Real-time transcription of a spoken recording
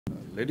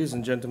Ladies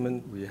and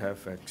gentlemen, we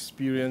have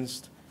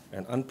experienced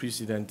an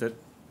unprecedented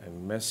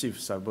and massive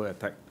cyber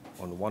attack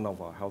on one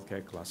of our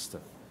healthcare cluster,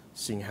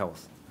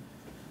 SingHealth.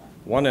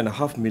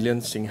 1.5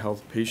 million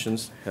SingHealth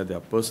patients had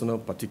their personal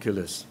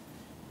particulars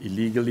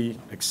illegally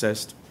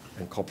accessed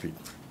and copied.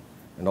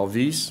 And of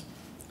these,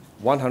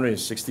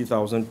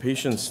 160,000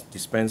 patients'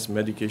 dispensed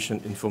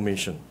medication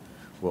information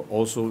were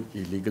also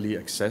illegally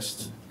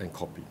accessed and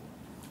copied.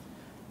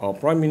 Our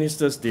Prime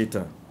Minister's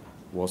data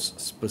was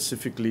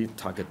specifically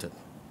targeted.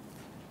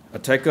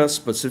 Attackers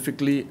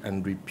specifically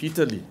and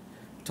repeatedly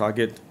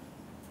target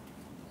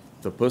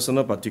the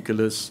personal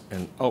particulars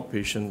and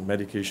outpatient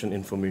medication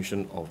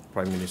information of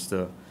Prime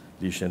Minister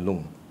Lee Hsien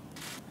Loong.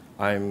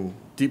 I am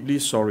deeply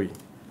sorry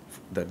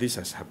that this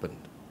has happened.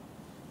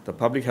 The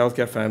public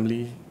healthcare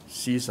family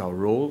sees our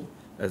role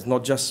as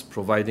not just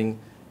providing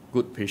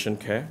good patient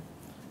care,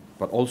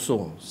 but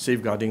also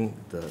safeguarding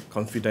the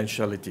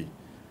confidentiality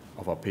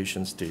of our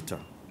patients' data.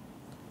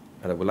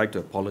 And I would like to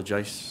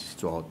apologize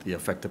to the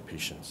affected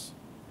patients.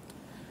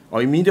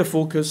 Our immediate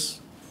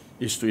focus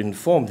is to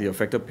inform the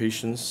affected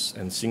patients,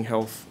 and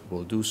SingHealth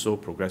will do so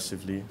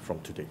progressively from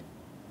today.